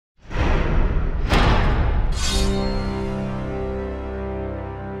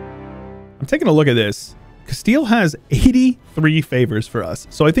I'm taking a look at this. Castile has 83 favors for us.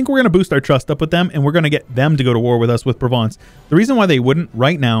 So I think we're going to boost our trust up with them, and we're going to get them to go to war with us with Provence. The reason why they wouldn't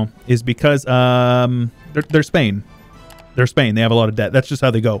right now is because they're Spain. They're Spain. They have a lot of debt. That's just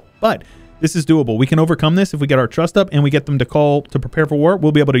how they go. But this is doable. We can overcome this if we get our trust up and we get them to call to prepare for war.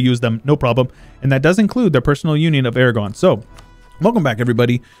 We'll be able to use them, no problem. And that does include their personal union of Aragon. So welcome back,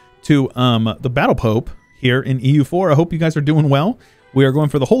 everybody, to the Battle Pope here in EU4. I hope you guys are doing well. We are going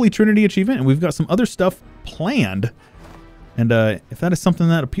for the Holy Trinity achievement, and we've got some other stuff planned. And if that is something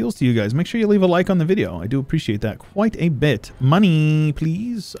that appeals to you guys, make sure you leave a like on the video. I do appreciate that quite a bit. Money,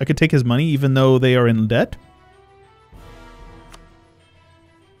 please. I could take his money even though they are in debt.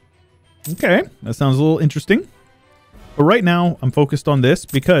 Okay, that sounds a little interesting. But right now, I'm focused on this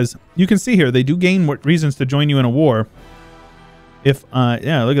because you can see here, they do gain reasons to join you in a war. If,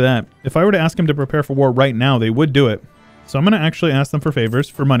 yeah, look at that. If I were to ask them to prepare for war right now, they would do it. So I'm going to actually ask them for favors,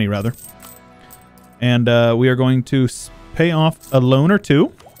 for money rather. And we are going to pay off a loan or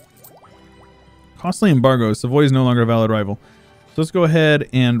two. Costly embargo. Savoy is no longer a valid rival. So let's go ahead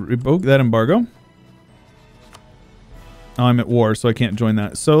and revoke that embargo. Oh, I'm at war, so I can't join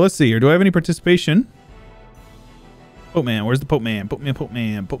that. So let's see here. Do I have any participation? Pope Man. Where's the Pope Man? Pope Man, Pope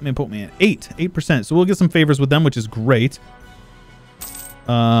Man, Pope Man, Pope Man. 8%. So we'll get some favors with them, which is great.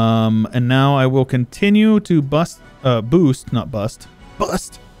 And now I will continue to boost. Lord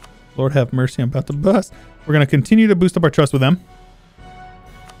have mercy, I'm about to bust. We're going to continue to boost up our trust with them.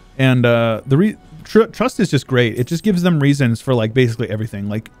 And trust is just great. It just gives them reasons for like basically everything.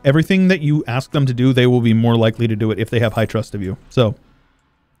 Like everything that you ask them to do, they will be more likely to do it if they have high trust of you. So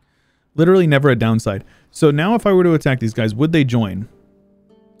literally never a downside. So now if I were to attack these guys, would they join?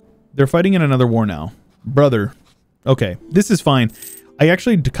 They're fighting in another war now. Brother. Okay, this is fine. I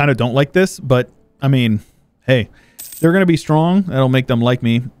actually kind of don't like this, but I mean, hey, they're going to be strong. That'll make them like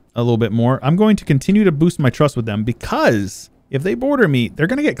me a little bit more. I'm going to continue to boost my trust with them because if they border me, they're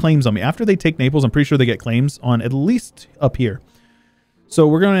going to get claims on me. After they take Naples, I'm pretty sure they get claims on at least up here. So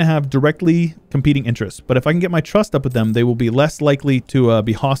we're going to have directly competing interests. But if I can get my trust up with them, they will be less likely to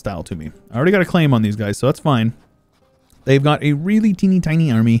be hostile to me. I already got a claim on these guys, so that's fine. They've got a really teeny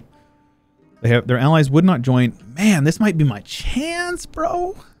tiny army. They have their allies would not join. Man, this might be my chance,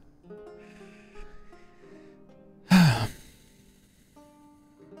 bro.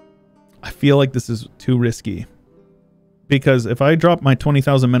 I feel like this is too risky. Because if I drop my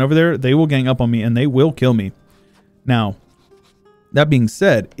 20,000 men over there, they will gang up on me and they will kill me. Now, that being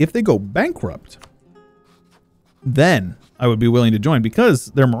said, if they go bankrupt, then I would be willing to join because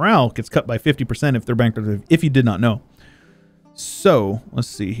their morale gets cut by 50% if they're bankrupt, if you did not know. So, let's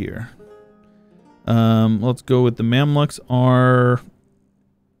see here. Let's go with the Mamluks are...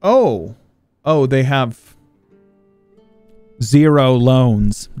 Oh, they have 0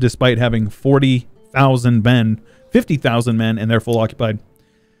 loans despite having 40,000 men, 50,000 men, and they're full occupied.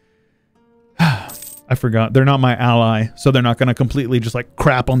 I forgot. They're not my ally, so they're not going to completely just like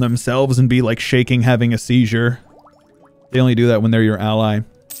crap on themselves and be like shaking, having a seizure. They only do that when they're your ally.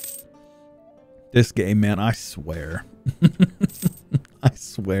 This game, man, I swear. I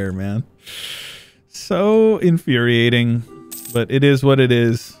swear, man. So infuriating, but it is what it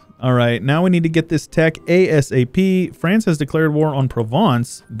is. All right, now we need to get this tech ASAP. France has declared war on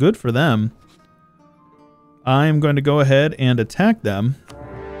Provence. Good for them. I'm going to go ahead and attack them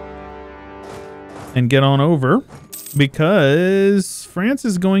and get on over because France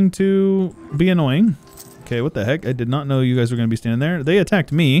is going to be annoying. Okay, what the heck? I did not know you guys were going to be standing there. They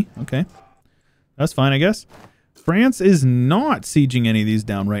attacked me. Okay, that's fine, I guess. France is not sieging any of these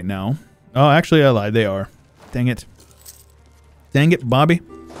down right now. Oh, actually, I lied. They are. Dang it. Dang it, Bobby.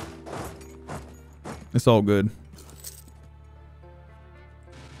 It's all good.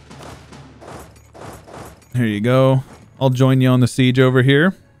 Here you go. I'll join you on the siege over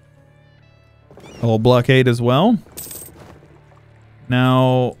here. I'll blockade as well.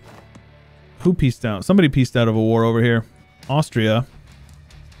 Now, who pieced out? Somebody pieced out of a war over here. Austria.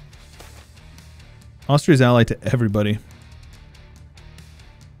 Austria's allied to everybody.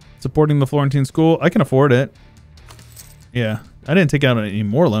 Supporting the Florentine school. I can afford it. Yeah. I didn't take out any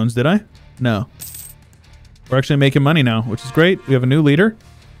more loans, did I? No. We're actually making money now, which is great. We have a new leader.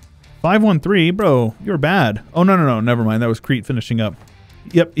 513. Bro, you're bad. Oh, no. Never mind. That was Crete finishing up.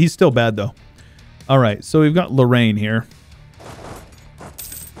 Yep. He's still bad, though. All right. So we've got Lorraine here.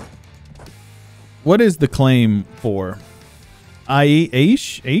 What is the claim for?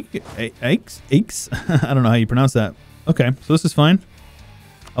 Aix? I don't know how you pronounce that. Okay. So this is fine.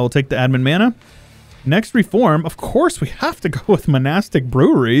 I will take the admin mana. Next reform, of course we have to go with monastic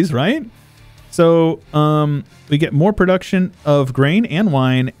breweries, right? So we get more production of grain and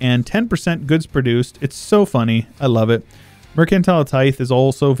wine and 10% goods produced. It's so funny. I love it. Mercantile tithe is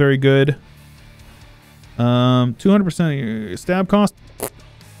also very good. 200% stab cost.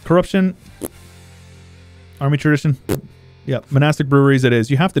 Corruption. Army tradition. Yeah, monastic breweries it is.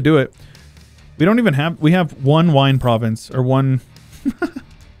 You have to do it. We don't even have... We have one wine province or one...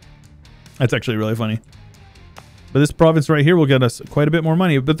 That's actually really funny. But this province right here will get us quite a bit more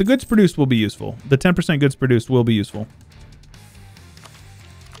money. But the goods produced will be useful. The 10% goods produced will be useful.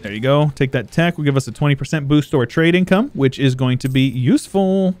 There you go. Take that tech. Will give us a 20% boost to our trade income, which is going to be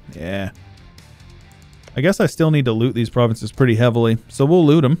useful. Yeah. I guess I still need to loot these provinces pretty heavily. So we'll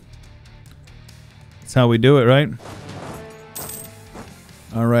loot them. That's how we do it, right?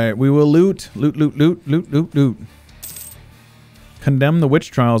 All right. We will loot. Loot, loot, loot, loot, loot, loot. Condemn the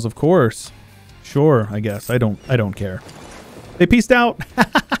witch trials, of course. Sure, I guess. I don't care. They peaced out.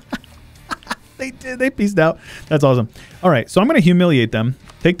 They did. They peaced out. That's awesome. All right, so I'm going to humiliate them,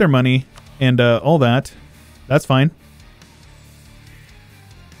 take their money, and all that. That's fine.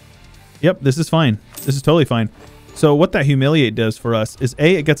 Yep, this is fine. This is totally fine. So what that humiliate does for us is,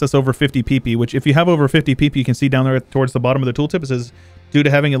 A, it gets us over 50 PP, which if you have over 50 PP, you can see down there towards the bottom of the tooltip, it says, due to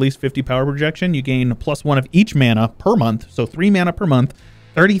having at least 50 power projection, you gain +1 of each mana per month. So 3 mana per month,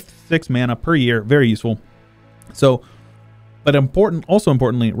 36 mana per year. Very useful. So, but also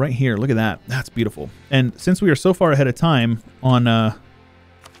importantly, right here, look at that. That's beautiful. And since we are so far ahead of time on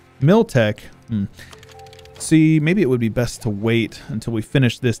mill tech, see, maybe it would be best to wait until we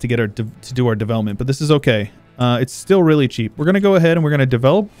finish this to get to do our development. But this is okay. It's still really cheap. We're going to go ahead and we're going to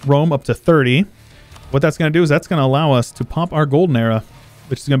develop Rome up to 30. What that's going to do is that's going to allow us to pop our golden era,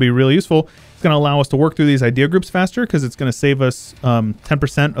 which is going to be really useful. It's going to allow us to work through these idea groups faster because it's going to save us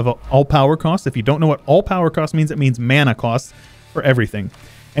 10% of all power costs. If you don't know what all power cost means, it means mana costs for everything.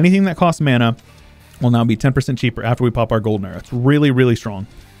 Anything that costs mana will now be 10% cheaper after we pop our golden era. It's really, really strong.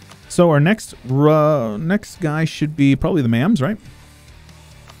 So our next guy should be probably the Mams, right?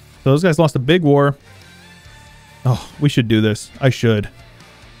 So those guys lost a big war. Oh, we should do this. I should.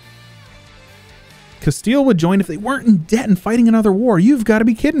 Castile would join if they weren't in debt and fighting another war. You've got to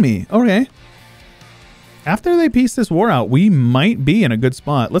be kidding me. Okay. After they piece this war out, we might be in a good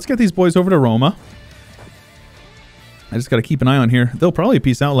spot. Let's get these boys over to Roma. I just got to keep an eye on here. They'll probably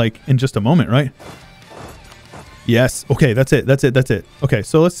peace out like in just a moment, right? Yes. Okay, that's it. That's it. That's it. Okay,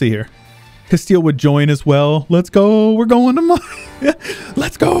 so let's see here. Castile would join as well. Let's go. We're going to...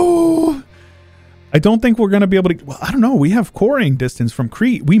 Let's go. I don't think we're going to be able to... Well, I don't know. We have coring distance from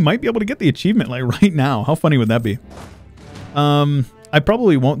Crete. We might be able to get the achievement like right now. How funny would that be? I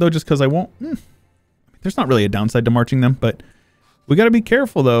probably won't, though, just because I won't... There's not really a downside to marching them, but we got to be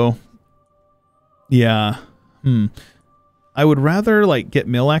careful, though. Yeah. I would rather, like, get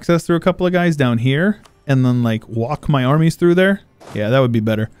mill access through a couple of guys down here and then, like, walk my armies through there. Yeah, that would be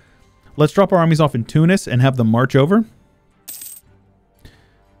better. Let's drop our armies off in Tunis and have them march over.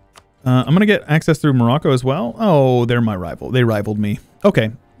 I'm going to get access through Morocco as well. Oh, they're my rival. They rivaled me.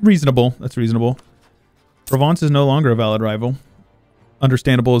 Okay, reasonable. That's reasonable. Provence is no longer a valid rival.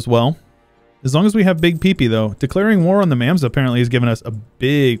 Understandable as well. As long as we have big PP, though. Declaring war on the Mams apparently has given us a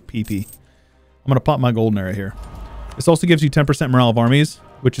big PP. I'm going to pop my golden era here. This also gives you 10% morale of armies,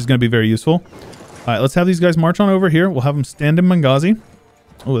 which is going to be very useful. All right, let's have these guys march on over here. We'll have them stand in Benghazi.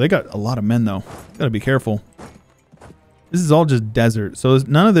 Oh, they got a lot of men, though. Got to be careful. This is all just desert, so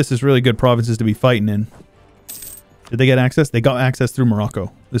none of this is really good provinces to be fighting in. Did they get access? They got access through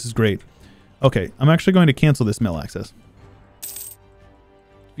Morocco. This is great. Okay, I'm actually going to cancel this mill access.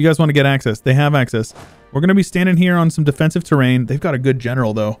 If you guys want to get access, they have access. We're going to be standing here on some defensive terrain. They've got a good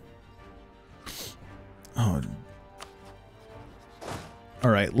general, though. Oh.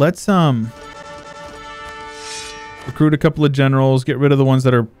 All right, let's recruit a couple of generals, get rid of the ones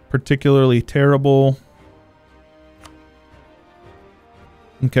that are particularly terrible.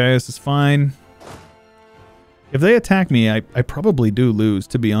 Okay, this is fine. If they attack me, I probably do lose,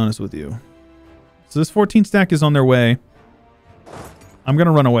 to be honest with you. So this 14 stack is on their way. I'm going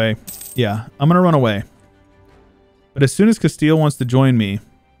to run away. Yeah, I'm going to run away. But as soon as Castile wants to join me,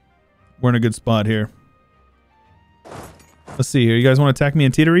 we're in a good spot here. Let's see here. You guys want to attack me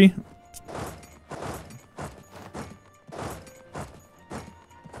in Titeri?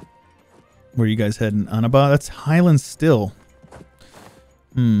 Where are you guys heading? Annaba? That's Highlands still.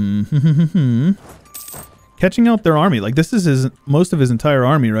 Catching out their army. Like, this is most of his entire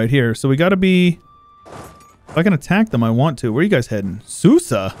army right here. So we got to be... If I can attack them, I want to. Where are you guys heading?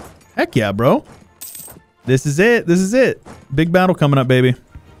 Susa? Heck yeah, bro. This is it. This is it. Big battle coming up, baby.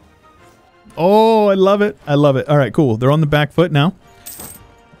 Oh, I love it. I love it. All right, cool. They're on the back foot now.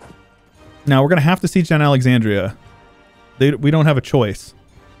 Now we're going to have to siege down Alexandria. We don't have a choice.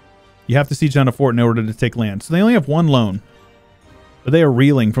 You have to siege down a fort in order to take land. So they only have one loan. But they are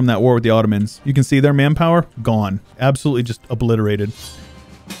reeling from that war with the Ottomans. You can see their manpower gone. Absolutely just obliterated.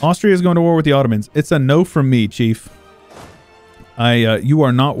 Austria is going to war with the Ottomans. It's a no from me, Chief. You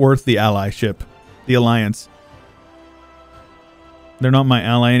are not worth the allyship, the alliance. They're not my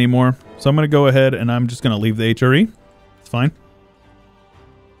ally anymore. So I'm going to go ahead and I'm just going to leave the HRE. It's fine.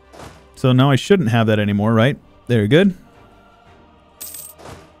 So now I shouldn't have that anymore, right? Very good.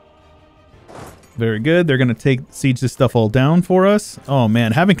 Very good. They're going to siege this stuff all down for us. Oh,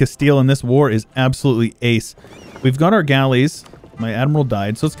 man. Having Castile in this war is absolutely ace. We've got our galleys. My admiral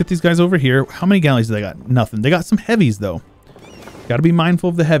died. So let's get these guys over here. How many galleys do they got? Nothing. They got some heavies, though. Got to be mindful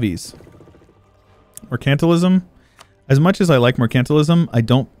of the heavies. Mercantilism. As much as I like mercantilism, I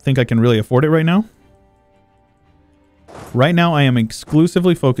don't think I can really afford it right now. Right now, I am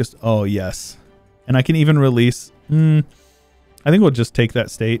exclusively focused. Oh, yes. And I can even release. I think we'll just take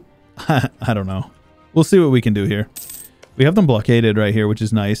that state. I don't know. We'll see what we can do here. We have them blockaded right here, which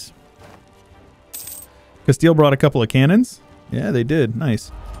is nice. Castile brought a couple of cannons. Yeah, they did.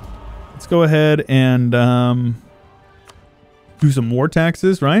 Nice. Let's go ahead and do some war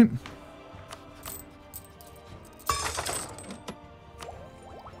taxes, right?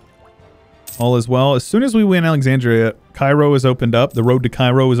 All is well. As soon as we win Alexandria, Cairo is opened up. The road to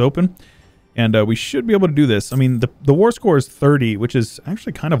Cairo is open. And we should be able to do this. I mean, the war score is 30, which is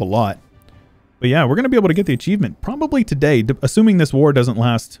actually kind of a lot. But yeah, we're going to be able to get the achievement probably today, assuming this war doesn't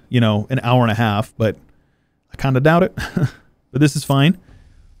last, you know, an hour and a half. But I kind of doubt it. But this is fine.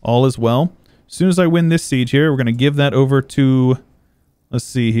 All is well. As soon as I win this siege here, we're going to give that over to, let's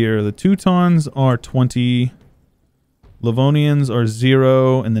see here. The Teutons are 20. Livonians are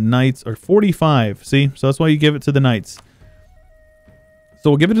 0. And the Knights are 45. See? So that's why you give it to the Knights. So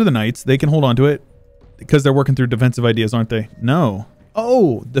we'll give it to the Knights. They can hold on to it because they're working through defensive ideas, aren't they? No.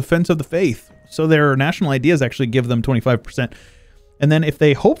 Oh, defense of the faith. So their national ideas actually give them 25%. And then if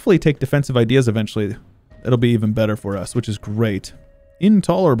they hopefully take defensive ideas eventually, it'll be even better for us, which is great.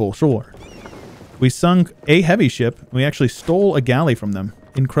 Intolerable, sure. We sunk a heavy ship. We actually stole a galley from them.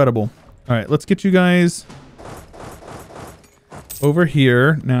 Incredible. All right, let's get you guys over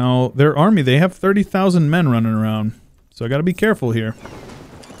here. Now, their army, they have 30,000 men running around. So I got to be careful here.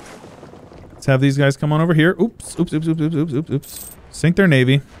 Let's have these guys come on over here. Oops, oops, oops, oops, oops, oops, oops, oops. Sink their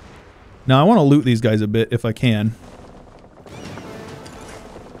navy. Now, I want to loot these guys a bit if I can.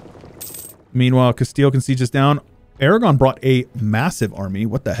 Meanwhile, Castile can siege us down. Aragon brought a massive army.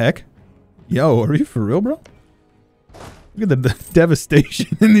 What the heck? Yo, are you for real, bro? Look at the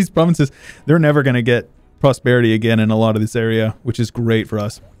devastation in these provinces. They're never going to get prosperity again in a lot of this area, which is great for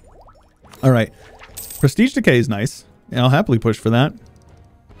us. All right. Prestige decay is nice. Yeah, I'll happily push for that.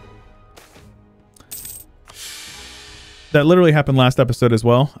 That literally happened last episode as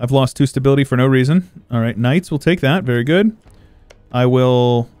well. I've lost 2 stability for no reason. All right, Knights will take that. Very good. I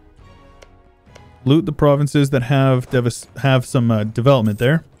will loot the provinces that have some development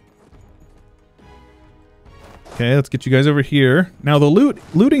there. Okay, let's get you guys over here. Now the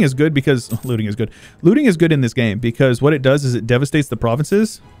looting is good because looting is good in this game because what it does is it devastates the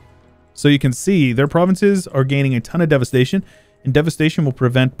provinces. So you can see their provinces are gaining a ton of devastation, and devastation will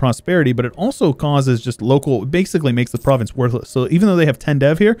prevent prosperity, but it also causes just local, it basically makes the province worthless. So even though they have 10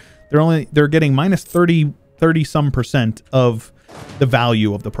 dev here, they're getting minus 30 some percent of the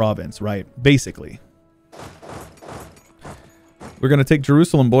value of the province, right? Basically. We're going to take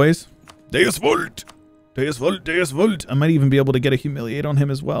Jerusalem, boys. Deus Vult! Deus Vult! Deus Vult! I might even be able to get a humiliate on him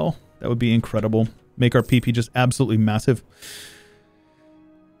as well. That would be incredible. Make our PP just absolutely massive.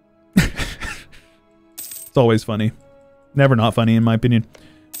 It's always funny. Never not funny, in my opinion.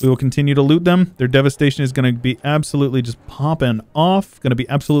 We will continue to loot them. Their devastation is going to be absolutely just popping off. Going to be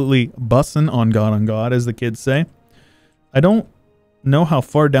absolutely bussin' on God, as the kids say. I don't know how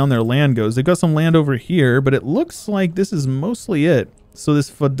far down their land goes. They've got some land over here, but it looks like this is mostly it. So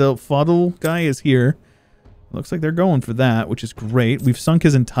this Fadl guy is here. Looks like they're going for that, which is great. We've sunk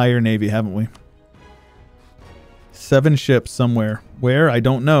his entire navy, haven't we? 7 ships somewhere. Where? I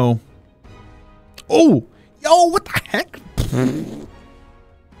don't know. Oh! Yo, what the heck?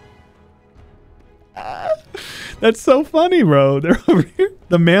 That's so funny, bro. They're over here.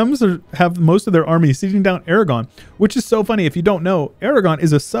 The Mams have most of their army sieging down Aragon, which is so funny. If you don't know, Aragon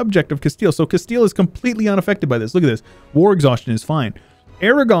is a subject of Castile. So Castile is completely unaffected by this. Look at this. War exhaustion is fine.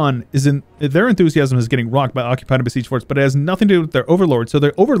 Aragon is in their enthusiasm is getting rocked by occupied and besieged forts, but it has nothing to do with their overlord. So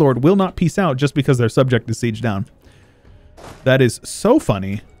their overlord will not peace out just because their subject is sieged down. That is so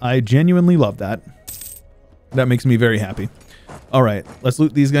funny. I genuinely love that. That makes me very happy. All right, let's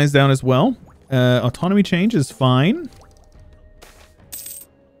loot these guys down as well. Autonomy change is fine.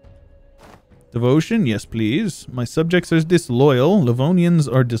 Devotion, yes, please. My subjects are disloyal.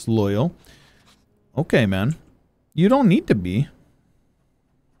 Livonians are disloyal. Okay, man. You don't need to be.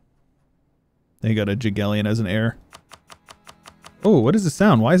 They got a Jigalian as an heir. Oh, what is the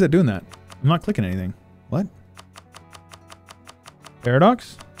sound? Why is that doing that? I'm not clicking anything. What?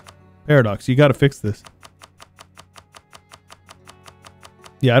 Paradox? Paradox, you gotta fix this.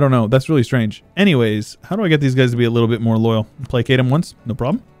 Yeah, I don't know. That's really strange. Anyways, how do I get these guys to be a little bit more loyal? Placate them once? No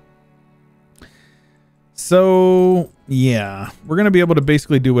problem. So, yeah. We're going to be able to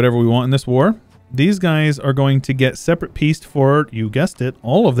basically do whatever we want in this war. These guys are going to get separate peace for, you guessed it,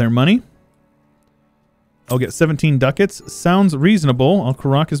 all of their money. I'll get 17 ducats. Sounds reasonable.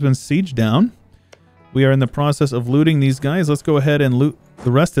 Al-Karak has been sieged down. We are in the process of looting these guys. Let's go ahead and loot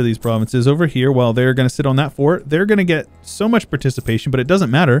the rest of these provinces over here while they're going to sit on that fort. They're going to get so much participation, but it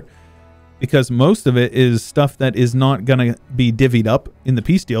doesn't matter because most of it is stuff that is not going to be divvied up in the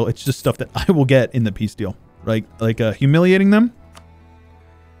peace deal. It's just stuff that I will get in the peace deal, right? Like humiliating them.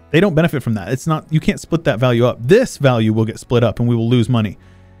 They don't benefit from that. It's not, you can't split that value up. This value will get split up and we will lose money,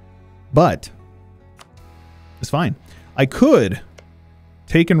 but it's fine. I could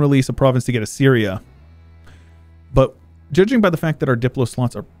take and release a province to get Assyria, but judging by the fact that our Diplo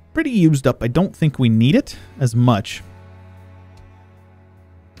slots are pretty used up, I don't think we need it as much.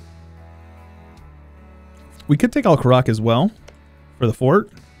 We could take Al-Karak as well for the fort.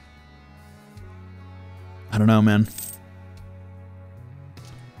 I don't know, man.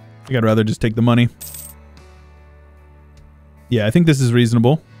 I think I'd rather just take the money. Yeah, I think this is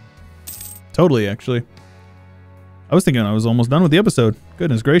reasonable. Totally, actually. I was thinking I was almost done with the episode.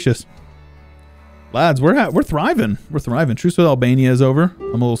 Goodness gracious. Lads, we're thriving. We're thriving. Truce with Albania is over. I'm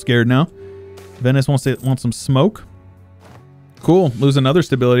a little scared now. Venice wants some smoke. Cool. Lose another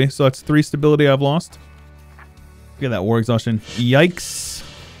stability. So that's 3 stability I've lost. Look at that war exhaustion. Yikes.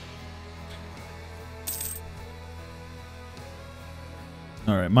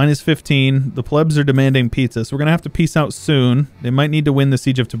 All right, minus 15. The plebs are demanding pizza, so we're going to have to peace out soon. They might need to win the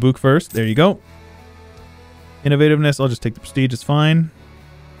Siege of Tabuk first. There you go. Innovativeness, I'll just take the prestige. It's fine.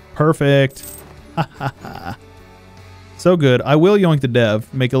 Perfect. So good. I will yoink the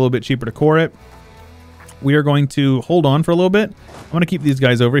dev, make it a little bit cheaper to core it. We are going to hold on for a little bit. I'm going to keep these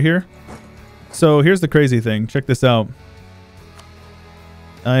guys over here. So here's the crazy thing. Check this out.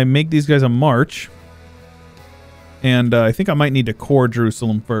 I make these guys a march. And I think I might need to core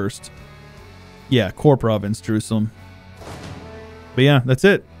Jerusalem first. Yeah, core province, Jerusalem. But yeah, that's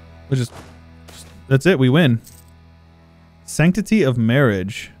it. That's it. We win. Sanctity of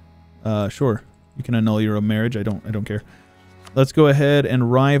marriage. Sure. You can annul your own marriage. I don't care. Let's go ahead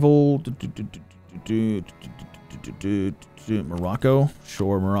and rival Morocco.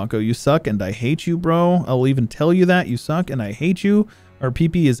 Sure, Morocco. You suck and I hate you, bro. I'll even tell you that. You suck and I hate you. Our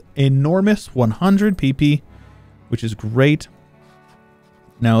PP is enormous. 100 PP, which is great.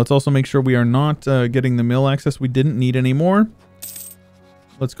 Now, let's also make sure we are not getting the mill access we didn't need anymore.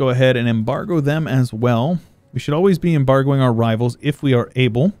 Let's go ahead and embargo them as well. We should always be embargoing our rivals if we are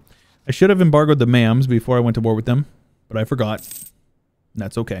able. I should have embargoed the Mams before I went to war with them, but I forgot.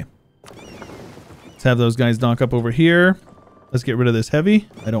 That's okay. Let's have those guys dock up over here. Let's get rid of this heavy.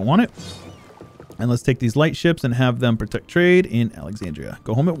 I don't want it. And let's take these light ships and have them protect trade in Alexandria.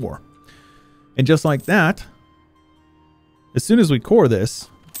 Go home at war. And just like that, as soon as we core this,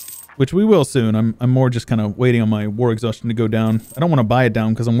 which we will soon, I'm more just kind of waiting on my war exhaustion to go down. I don't want to buy it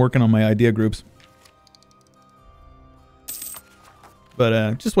down because I'm working on my idea groups.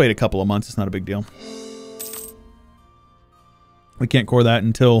 But just wait a couple of months. It's not a big deal. We can't core that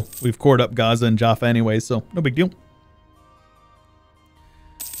until we've cored up Gaza and Jaffa anyway, so no big deal.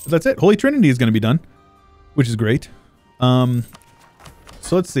 But that's it. Holy Trinity is going to be done, which is great. So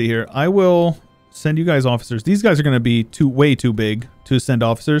let's see here. I will send you guys officers. These guys are going to be way too big to send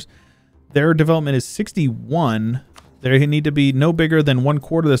officers. Their development is 61. They need to be no bigger than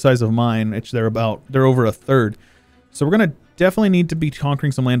 1/4 the size of mine, which they're over 1/3. So we're going to definitely need to be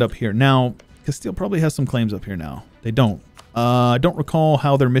conquering some land up here. Now, Castile probably has some claims up here now. They don't. I don't recall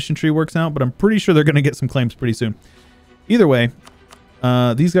how their mission tree works out, but I'm pretty sure they're going to get some claims pretty soon. Either way,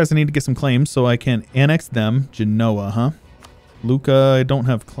 these guys I need to get some claims so I can annex them. Genoa, huh? Lucca, I don't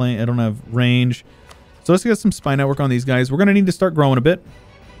have claim. I don't have range. So let's get some spy network on these guys. We're going to need to start growing a bit.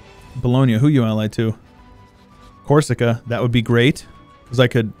 Bologna, who you allied to? Corsica, that would be great because I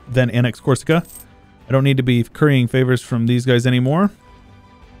could then annex Corsica. I don't need to be currying favors from these guys anymore.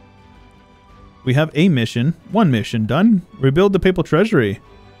 We have a mission. One mission done. Rebuild the papal treasury.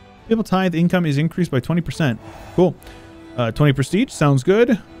 Papal tithe income is increased by 20%. Cool. 20 prestige. Sounds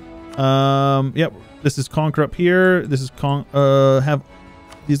good. Yep. This is conquer up here. This is have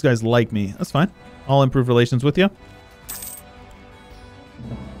these guys like me. That's fine. I'll improve relations with you.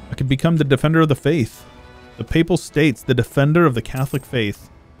 I could become the defender of the faith. The Papal States, the defender of the Catholic faith.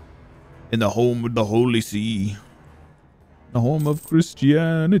 In the home of the Holy See. The home of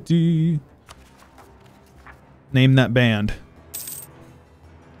Christianity. Name that band.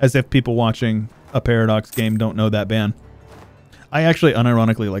 As if people watching a Paradox game don't know that band. I actually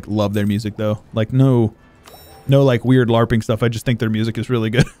unironically like love their music though. Like no like weird LARPing stuff. I just think their music is really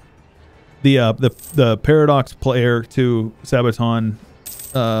good. The Paradox player to Sabaton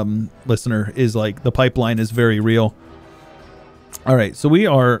listener is like, the pipeline is very real. All right, so we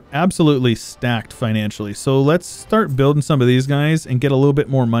are absolutely stacked financially. So let's start building some of these guys and get a little bit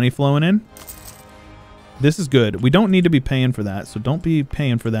more money flowing in. This is good. We don't need to be paying for that, so don't be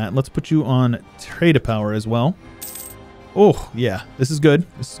paying for that. Let's put you on trade power as well. Oh, yeah, this is good.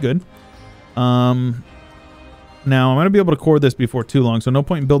 This is good. Now, I'm going to be able to core this before too long, so no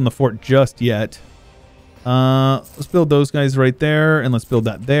point in building the fort just yet. Let's build those guys right there, and let's build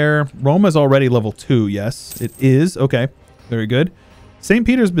that there. Roma's already level 2, yes, it is. Okay, very good. St.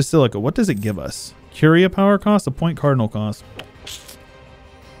 Peter's Basilica, what does it give us? Curia power cost, a point cardinal cost.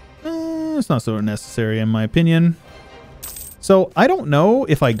 It's not so necessary in my opinion. So I don't know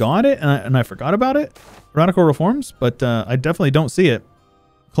if I got it and I forgot about it. Radical reforms, but I definitely don't see it.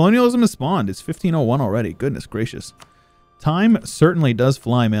 Colonialism has spawned. It's 1501 already. Goodness gracious. Time certainly does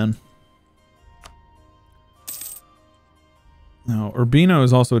fly, man. Now, Urbino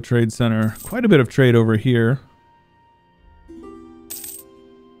is also a trade center. Quite a bit of trade over here.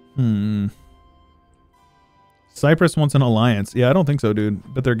 Cyprus wants an alliance. Yeah, I don't think so, dude.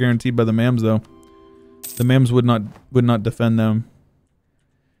 But they're guaranteed by the MAMs, though. The MAMs would not defend them.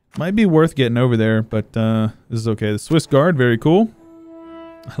 Might be worth getting over there, but this is okay. The Swiss Guard, very cool.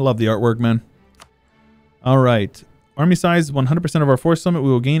 I love the artwork, man. All right. Army size, 100% of our force summit. We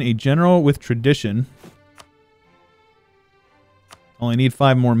will gain a general with tradition. Only need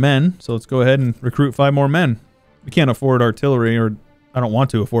 5 more men, so let's go ahead and recruit 5 more men. We can't afford artillery, or I don't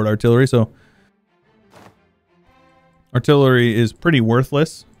want to afford artillery, so artillery is pretty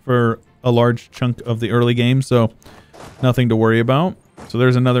worthless for a large chunk of the early game, so nothing to worry about. So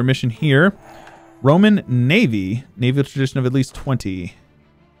there's another mission here. Roman Navy. Naval tradition of at least 20.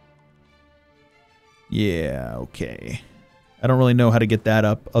 Yeah, okay. I don't really know how to get that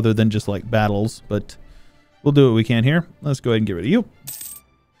up other than just like battles, but we'll do what we can here. Let's go ahead and get rid of you.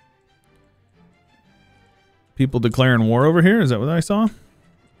 People declaring war over here. Is that what I saw?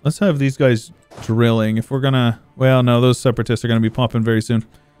 Let's have these guys drilling. If we're gonna... Well, no, those separatists are gonna be popping very soon.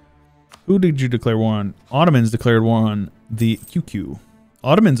 Who did you declare war on? Ottomans declared war on the QQ.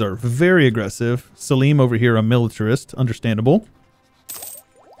 Ottomans are very aggressive. Salim over here, a militarist. Understandable.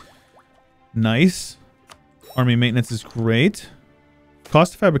 Nice. Army maintenance is great.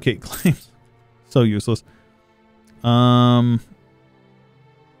 Cost to fabricate claims. So useless. Half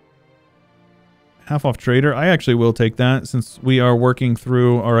off trader. I actually will take that since we are working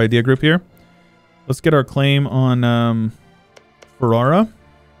through our idea group here. Let's get our claim on Ferrara.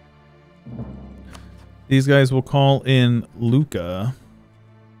 These guys will call in Lucca.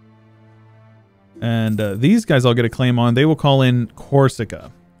 And these guys I'll get a claim on. They will call in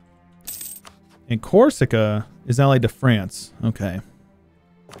Corsica. And Corsica is allied to France. Okay.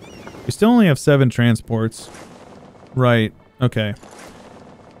 We still only have 7 transports. Right. Okay.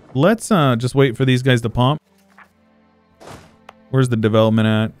 Let's just wait for these guys to pop. Where's the development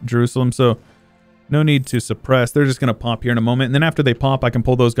at? Jerusalem. So no need to suppress. They're just going to pop here in a moment. And then after they pop, I can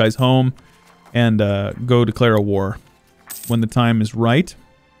pull those guys home and go declare a war when the time is right.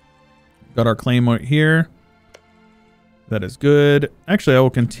 Got our claim right here. That is good. Actually, I will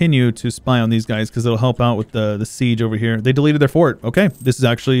continue to spy on these guys because it'll help out with the siege over here. They deleted their fort. Okay, this is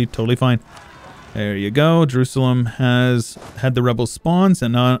actually totally fine. There you go. Jerusalem has had the rebels spawns,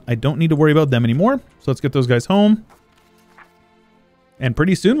 and I don't need to worry about them anymore. So let's get those guys home. And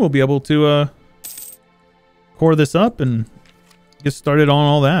pretty soon we'll be able to core this up and get started on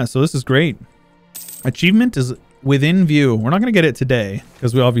all that. So this is great. Achievement is within view. We're not going to get it today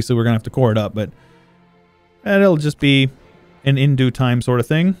because we're going to have to core it up, but it'll just be an in due time sort of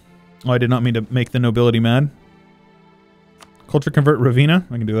thing. Oh, I did not mean to make the nobility mad. Culture convert Ravenna.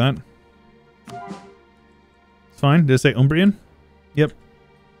 I can do that. It's fine. Did it say Umbrian? Yep.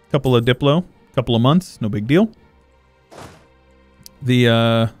 Couple of Diplo. Couple of months. No big deal.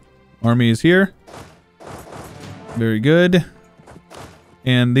 The army is here. Very good.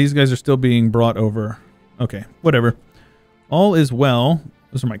 And these guys are still being brought over. Okay, whatever. All is well.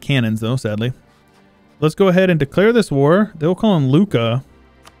 Those are my cannons, though, sadly. let's go ahead and declare this war. They'll call in Lucca.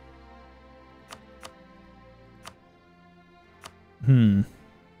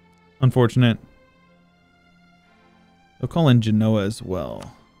 Unfortunate. They'll call in Genoa as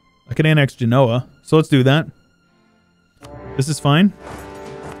well. I could annex Genoa, so let's do that. This is fine.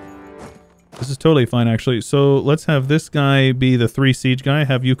 This is totally fine, actually. So let's have this guy be the 3 siege guy.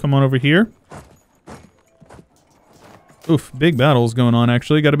 Have you come on over here. Oof, big battles going on,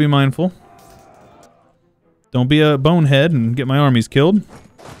 actually. Got to be mindful. Don't be a bonehead and get my armies killed.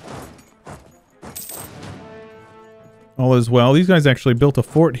 All is well. These guys actually built a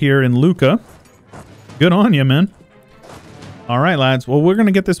fort here in Lucca. Good on you, man. All right, lads. Well, we're going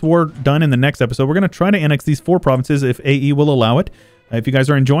to get this war done in the next episode. We're going to try to annex these 4 provinces if AE will allow it. If you guys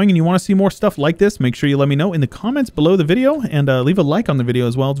are enjoying and you want to see more stuff like this, make sure you let me know in the comments below the video and leave a like on the video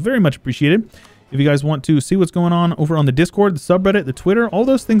as well. It's very much appreciated. If you guys want to see what's going on over on the Discord, the subreddit, the Twitter, all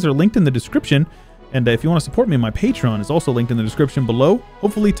those things are linked in the description. And if you want to support me, my Patreon is also linked in the description below.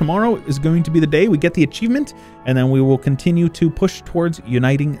 Hopefully tomorrow is going to be the day we get the achievement, and then we will continue to push towards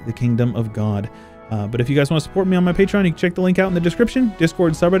uniting the kingdom of God. But if you guys want to support me on my Patreon, you can check the link out in the description.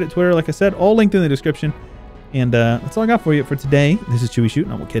 Discord, subreddit, Twitter, like I said, all linked in the description. And that's all I got for you for today. This is Chewyshoot,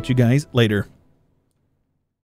 and I will catch you guys later.